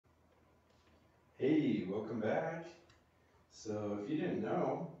Hey, welcome back. So if you didn't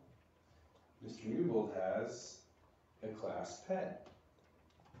know, Mr. Newbold has a class pet.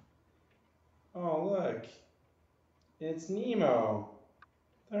 Oh look, it's Nemo,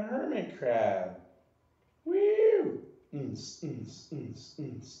 the hermit crab. Woo!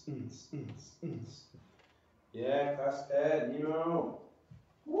 Yeah, class pet, Nemo.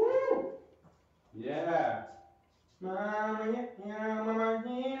 Woo! Yeah. Mama, yeah, mama,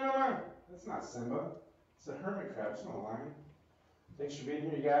 yeah. That's not Simba. It's a hermit crab. It's not a lion. Thanks for being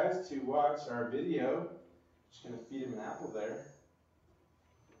here, you guys, to watch our video. Just gonna feed him an apple there.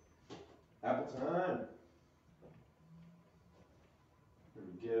 Apple time. Here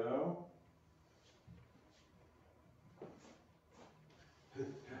we go.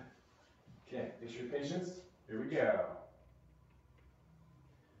 Okay, thanks for your patience. Here we go.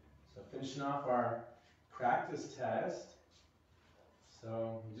 So finishing off our practice test.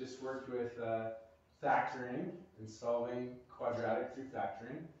 So we just worked with factoring and solving quadratic through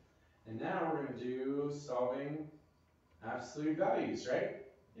factoring. And now we're going to do solving absolute values, right?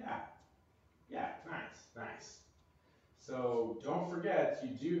 Yeah. Yeah, nice. So don't forget,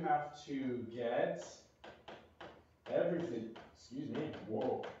 you do have to get everything,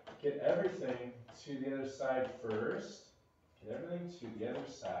 get everything to the other side first. Get everything to the other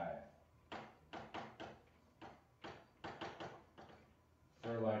side.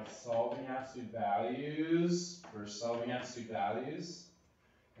 For like solving absolute values,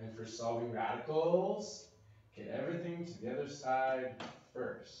 and for solving radicals, get everything to the other side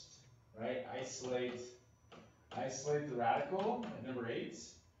first, right? Isolate the radical at number 8,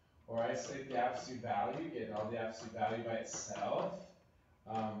 or isolate the absolute value, get all the absolute value by itself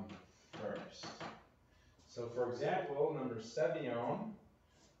first. So for example, number 7,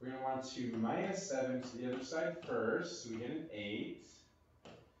 we're going to want to minus 7 to the other side first, so we get an 8.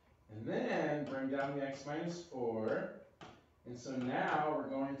 And then bring down the x minus 4. And so now we're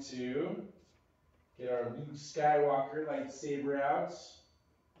going to get our Luke Skywalker lightsaber out.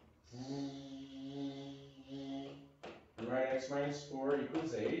 And write x minus 4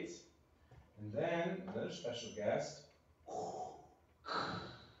 equals 8. And then another special guest.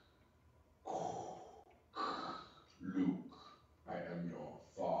 Luke, I am your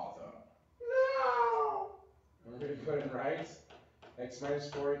father. No! And we're going to go ahead and write x minus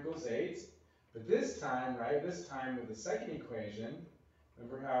 4 equals 8. But this time, with the second equation,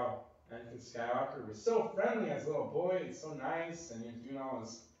 remember how Anakin Skywalker was so friendly as a little boy, he's so nice, and he was doing all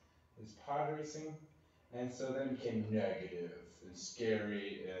his pod racing. And so then it became negative and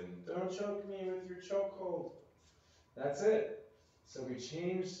scary and don't choke me with your chokehold. That's it. So we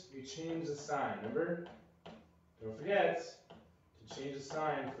changed the sign, remember? Don't forget to change the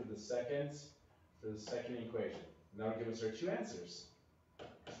sign for the second equation. And that'll give us our two answers.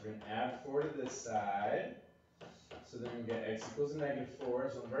 So we're going to add 4 to this side. So then we get x equals negative 4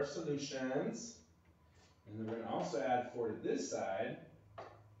 as one of our solutions. And then we're going to also add 4 to this side.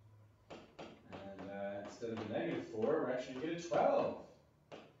 And instead of a negative 4, we're actually going to get a 12.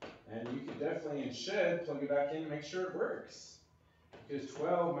 And you could definitely and should plug it back in and make sure it works. Because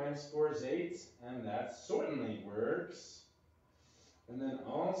 12 minus 4 is 8, and that certainly works. And then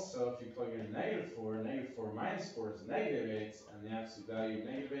also, if you plug in a negative 4 minus 4 is negative 8, and the absolute value of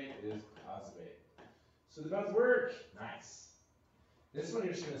negative 8 is positive 8. So they both work. Nice. This one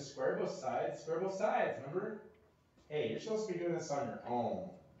you're just going to square both sides. Remember? Hey, you're supposed to be doing this on your own.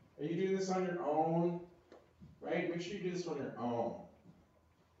 Are you doing this on your own? Right? Make sure you do this on your own.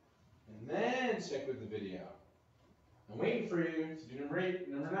 And then check with the video. I'm waiting for you to do number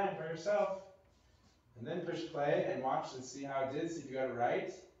 9 by yourself. And then push play and watch and see how it did, see if you got it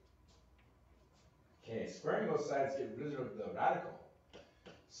right. Okay, squaring both sides, get rid of the radical.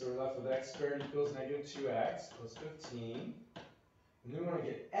 So we're left with x squared equals negative 2x plus 15. And then we want to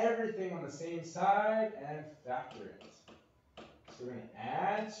get everything on the same side and factor it. So we're going to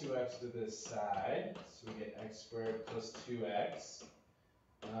add 2x to this side. So we get x squared plus 2x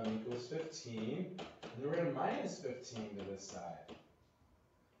equals 15. And then we're going to minus 15 to this side.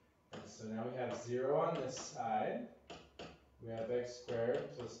 And so now we have 0 on this side. We have x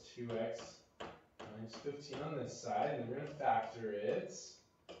squared plus 2x minus 15 on this side. And then we're going to factor it.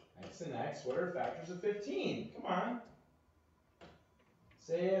 X and x, what are factors of 15? Come on.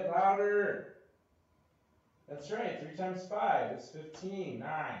 Say it louder. That's right, 3 times 5 is 15.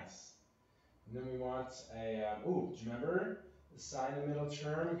 Nice. And then we want a, do you remember? The sign of the middle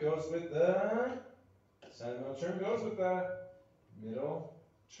term goes with the, middle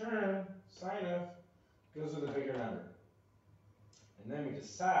term, sign of, goes with a bigger number. And then we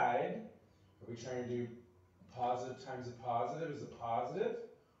decide, are we trying to do positive times a positive is a positive,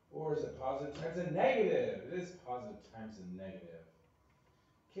 Or is it positive times a negative? It is positive times a negative.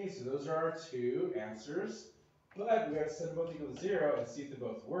 Okay, so those are our two answers. But we have to set them both equal to 0 and see if they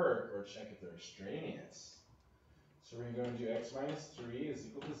both work, or check if they're extraneous. So we're going to go and do x minus 3 is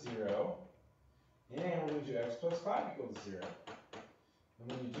equal to 0. And we're going to do x plus 5 equal to 0. And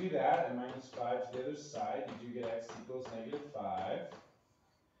when you do that, and minus 5 to the other side, you do get x equals negative 5.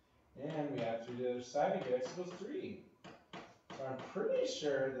 And we add 3 to the other side, and get x equals 3. So I'm pretty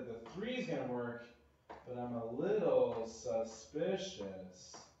sure that the 3 is going to work, but I'm a little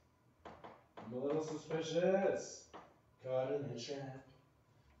suspicious. Caught in a trap.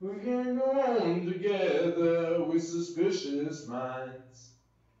 We can go on together with suspicious minds.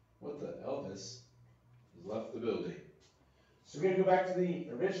 What the Elvis has left the building. So we're going to go back to the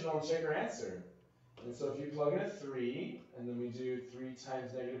original and check our answer. And so if you plug in a 3, and then we do 3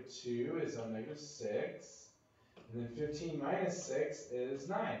 times negative 2 is negative 6. And then 15 minus 6 is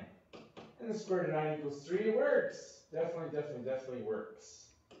 9. And the square root of 9 equals 3. It works. Definitely works.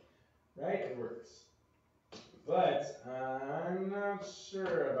 Right? It works. But I'm not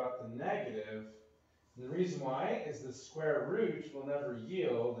sure about the negative. And the reason why is the square root will never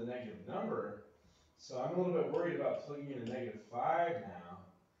yield a negative number. So I'm a little bit worried about plugging in a negative 5 now.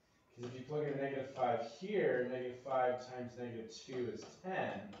 Because if you plug in a negative 5 here, negative 5 times negative 2 is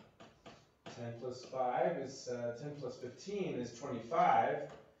 10. 10 plus 5 is 10 plus 15 is 25.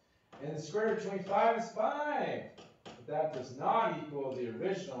 And the square root of 25 is 5. But that does not equal the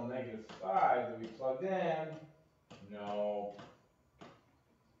original negative 5 that we plugged in. No.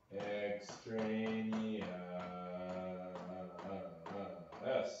 Extraneous.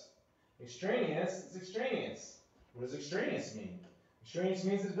 Extraneous is extraneous. What does extraneous mean? Extraneous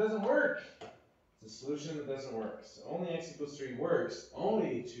means it doesn't work. It's a solution that doesn't work. So only x equals 3 works.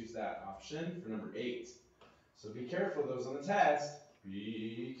 Only choose that option for number 8. So be careful, those on the test.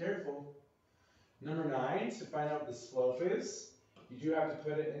 Be careful. Number 9, to find out what the slope is, you do have to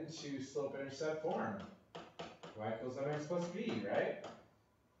put it into slope-intercept form. Y equals mx plus b, right?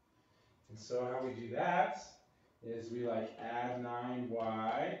 And so how we do that is we add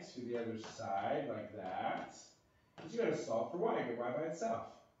 9y to the other side like that. But you got to solve for y, get y by itself.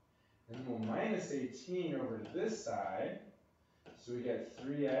 And then we'll minus 18 over to this side. So we get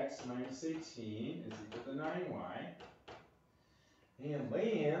 3x minus 18 is equal to 9y. And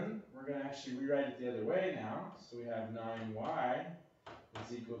lay in, we're going to actually rewrite it the other way now. So we have 9y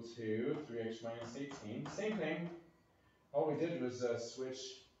is equal to 3x minus 18. Same thing. All we did was switch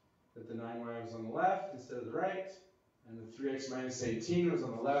that the 9y was on the left instead of the right. And the 3x minus 18 was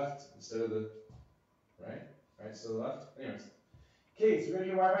on the left instead of the right. Right instead of the left. Anyways. Okay, so we're going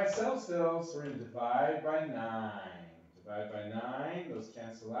to get y by itself still. So we're going to divide by 9. Divide by 9. Those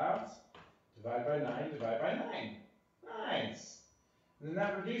cancel out. Divide by 9. Divide by 9. Nice. And then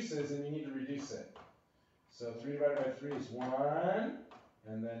that reduces, and you need to reduce it. So 3 divided by 3 is 1.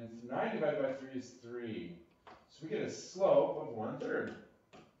 And then 9 divided by 3 is 3. So we get a slope of 1/3.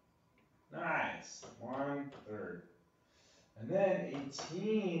 Nice. 1/3. And then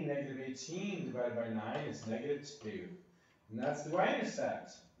 18, negative 18 divided by 9 is negative 2. And that's the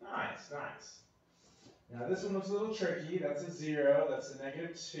y-intercept. Nice, nice. Now this one looks a little tricky. That's a 0. That's a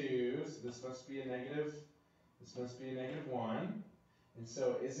negative 2. So this must be a negative 1. And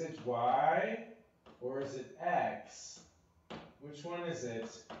so is it y or is it x? Which one is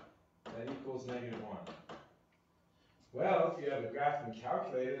it that equals negative 1? Well, if you have a graph and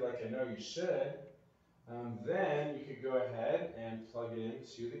calculator, like I know you should, then you could go ahead and plug it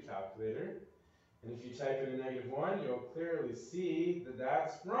into the calculator. And if you type in a negative 1, you'll clearly see that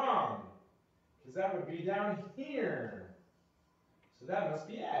that's wrong. Because that would be down here. So that must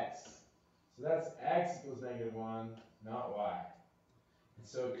be x. So that's x equals negative 1, not y. And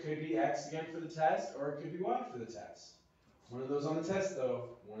so it could be x again for the test, or it could be y for the test. One of those on the test,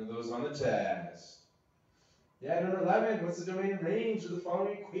 though. One of those on the test. Yeah, number 11, what's the domain and range of the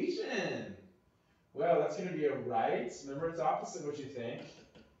following equation? Well, that's going to be a right. Remember, it's opposite what you think.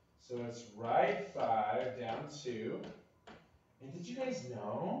 So it's right 5 down 2. And did you guys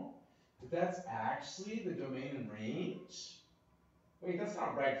know that that's actually the domain and range? Wait, that's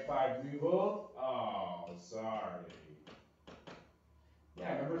not right 5, Google. Oh, sorry.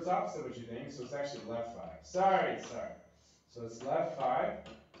 Yeah, remember, it's opposite what you think, so it's actually left 5. Sorry. So it's left 5.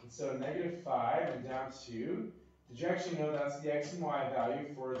 And so negative 5 and down 2. Did you actually know that's the x and y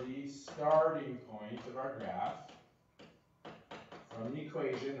value for the starting point of our graph? From the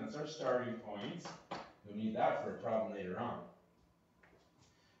equation, that's our starting point. You'll need that for a problem later on.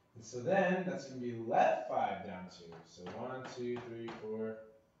 And so then, that's going to be left 5 down 2. So 1, 2, 3, 4,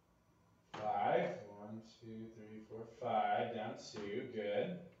 5. 1, 2, 3, 4, 5 down 2.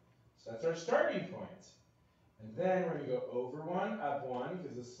 Good. our starting point. And then we're going to go over 1, up 1,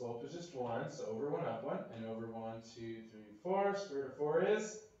 because the slope is just 1. So over 1, up 1, and over 1, 2, 3, 4. Square root of 4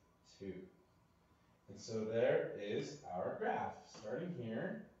 is 2. And so there is our graph. Starting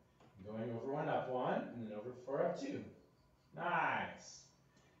here, going over 1, up 1, and then over 4, up 2. Nice.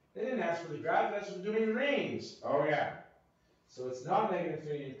 They didn't ask for the graph, that's for doing the range. Oh yeah. So it's not negative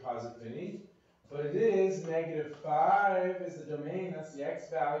infinity and positive infinity, but it is negative 5 is the domain. That's the x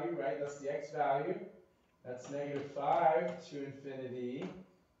value, right? That's the x value. That's negative 5 to infinity,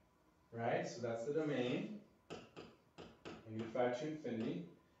 right? So that's the domain. Negative 5 to infinity.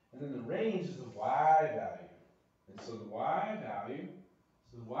 And then the range is the y value. And so the y value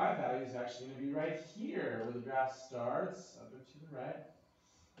is actually going to be right here where the graph starts, up and to the right.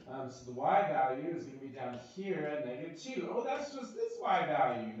 So the y value is going to be down here at negative 2. Oh, that's just this y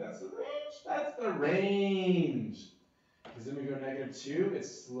value. That's the range. That's the range. Because then we go negative 2.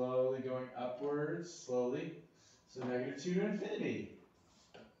 It's slowly going upwards, slowly. So negative 2 to infinity.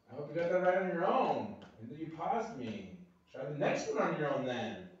 I hope you got that right on your own. And then you paused me. Try the next one on your own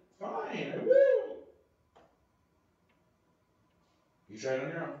then. Fine, I will. You try it on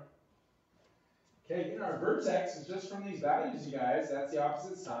your own. Okay, our vertex is just from these values, you guys. That's the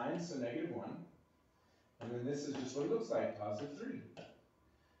opposite sign, so negative 1. And then this is just what it looks like, positive 3.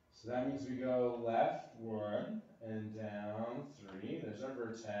 So that means we go left 1 and down 3. There's our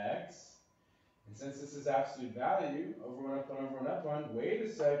vertex. And since this is absolute value, over 1, up 1, over 1, up 1, wait a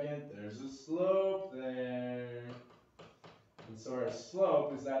second, there's a slope there. And so our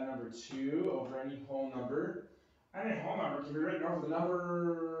slope is that number 2 over any whole number. Any whole number can be written over the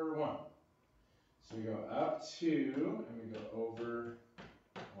number 1. So we go up 2 and we go over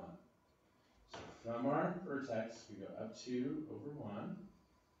 1. So from our vertex, we go up 2 over 1,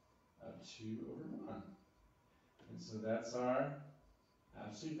 up 2 over 1. And so that's our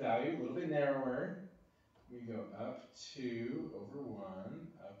absolute value, a little bit narrower. We go up 2 over 1,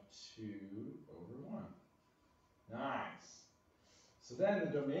 up 2 over 1. Nice. So then the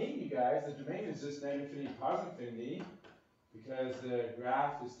domain, you guys, the domain is just negative infinity, positive infinity, because the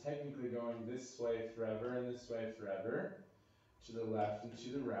graph is technically going this way forever and this way forever, to the left and to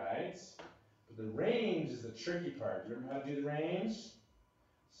the right. But the range is the tricky part. Do you remember how to do the range?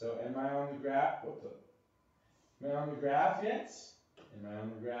 So am I on the graph? Am I on the graph yet? Am I on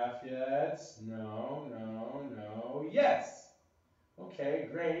the graph yet? No, no, no, yes. Okay,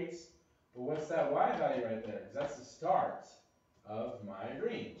 great. But what's that y value right there? Because that's the start of my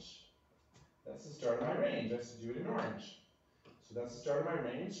range. That's the start of my range. I have to do it in orange. So that's the start of my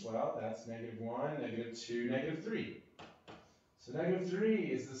range. Well, that's negative 1, negative 2, negative 3. So negative 3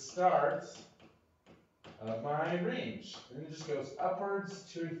 is the start of my range. And it just goes upwards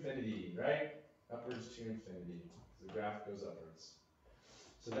to infinity, right? Upwards to infinity. The graph goes upwards.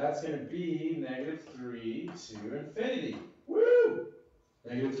 So that's going to be negative 3 to infinity. Woo!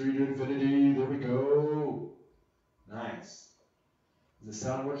 Negative 3 to infinity. There we go. Nice. Is the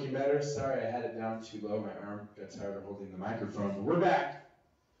sound working better? Sorry, I had it down too low. My arm got tired of holding the microphone, but we're back.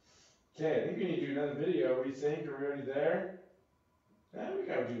 Okay, I think we need to do another video. What do you think? Are we already there? Yeah, we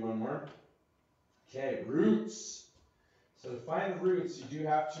gotta do one more. Okay, roots. So to find the roots, you do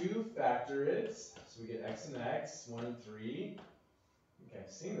have to factor it. So we get x and x, 1 and 3. I think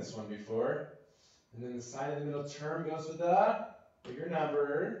I've seen this one before. And then the sign of the middle term goes with the bigger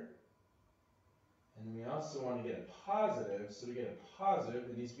number. And we also want to get a positive, so to get a positive,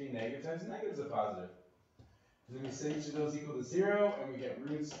 it needs to be negative times negative is a positive. And then we set each of those equal to 0, and we get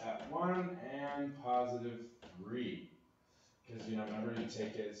roots at 1 and positive 3. Because, remember, you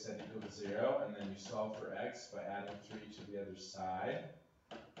take it set equal to 0, and then you solve for x by adding 3 to the other side.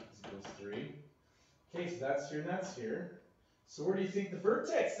 This equals 3. Okay, so that's here and that's here. So where do you think the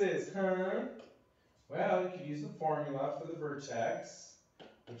vertex is, huh? Well, you could use the formula for the vertex,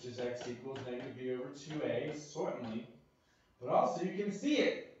 which is x equals negative b over 2a, certainly. But also you can see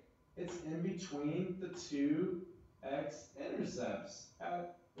it. It's in between the two x-intercepts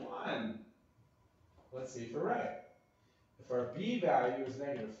at 1. Let's see if we're right. If our b value is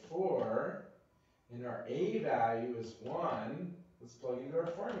negative 4, and our a value is 1, let's plug into our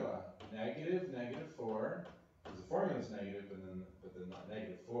formula. Negative, negative 4, because the formula is negative, but then not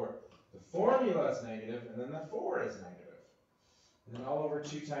negative 4. The formula is negative, and then the 4 is negative. And then all over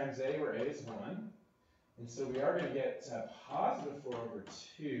 2 times a, where a is 1. And so we are going to get positive 4 over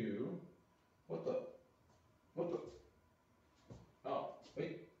 2. Oh,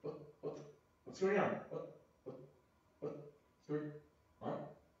 wait, what's going on? What's going on?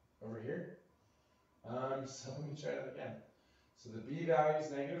 Over here? So let me try that again. So the b value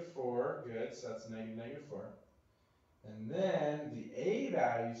is negative 4, good, so that's negative 4. And then the a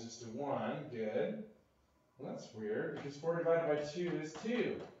value is just a 1. Good. Well, that's weird because 4 divided by 2 is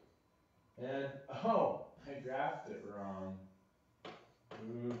 2. And, oh, I graphed it wrong.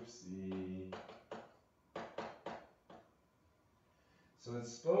 Oopsie. So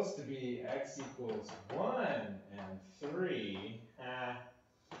it's supposed to be x equals 1 and 3.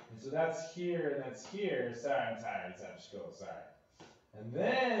 And so that's here and that's here. Sorry, I'm tired. It's after school. Sorry. And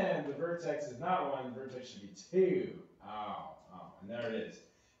then the vertex is not 1. The vertex should be 2. Oh, and there it is.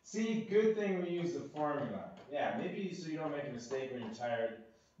 See, good thing we use the formula. Yeah, maybe so you don't make a mistake when you're tired.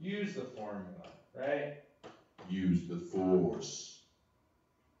 Use the formula, right? Use the force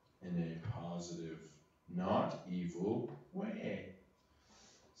in a positive, not evil way.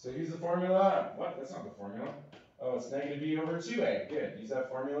 So use the formula. What? That's not the formula. Oh, it's negative b over 2a. Good. Use that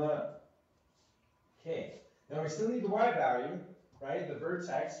formula. Okay. Now we still need the y value, right? The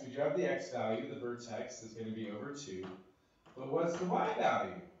vertex, we do have the x value. The vertex is going to be over 2. But what's the y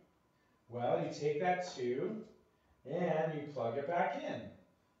value? Well, you take that 2 and you plug it back in.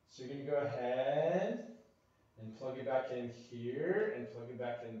 So you're going to go ahead and plug it back in here and plug it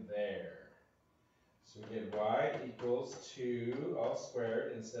back in there. So we get y equals 2 all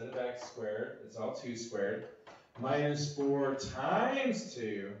squared instead of x squared. It's all 2 squared. Minus 4 times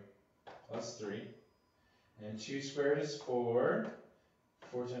 2 plus 3. And 2 squared is 4.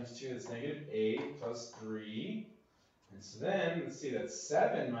 4 times 2, that's negative 8 plus 3. And so then, let's see, that's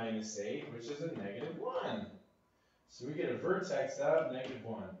 7 minus 8, which is a negative 1. So we get a vertex of negative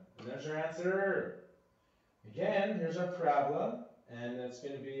 1. And there's our answer. Again, here's our parabola. And that's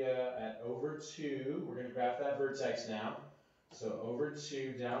going to be at over 2. We're going to graph that vertex now. So over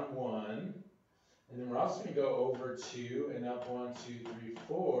 2, down 1. And then we're also going to go over 2 and up 1, 2, 3,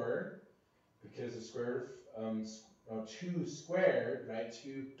 4. Because the square root of 2 squared, right?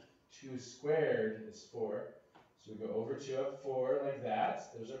 2 squared is 4. So we go over 2, up 4, like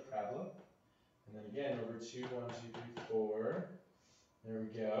that. There's our parabola. And then again, over 2, 1, 2, 3, 4. There we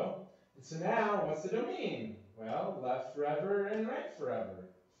go. And so now, what's the domain? Well, left forever and right forever.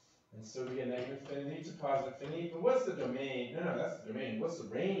 And so we get negative infinity to positive infinity. But what's the domain? No, that's the domain. What's the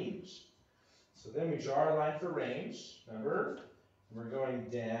range? So then we draw our line for range. Remember? We're going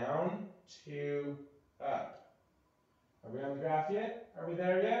down to up. Are we on the graph yet? Are we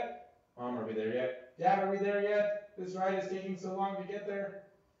there yet? Mom, are we there yet? Dad, are we there yet? This ride is taking so long to get there.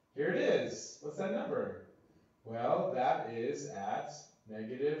 Here it is. What's that number? Well, that is at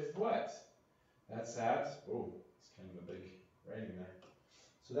negative what? That's at, oh, it's kind of a big writing there.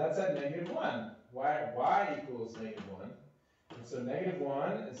 So that's at negative 1. Y equals negative 1. And so negative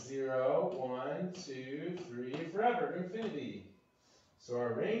 1, 0, 1, 2, 3, forever, to infinity. So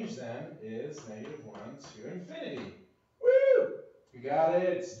our range then is negative 1 to infinity. Woo! We got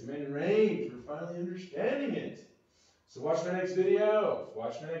it. Domain and range. We're finally understanding it. So watch my next video.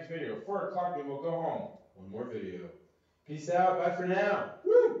 Watch my next video. 4 o'clock and we'll go home. One more video. Peace out. Bye for now.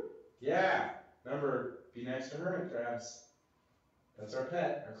 Woo! Yeah. Remember, be nice to hermit crabs. That's our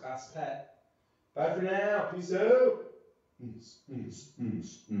pet, our class pet. Bye for now. Peace out.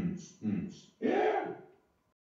 Yeah.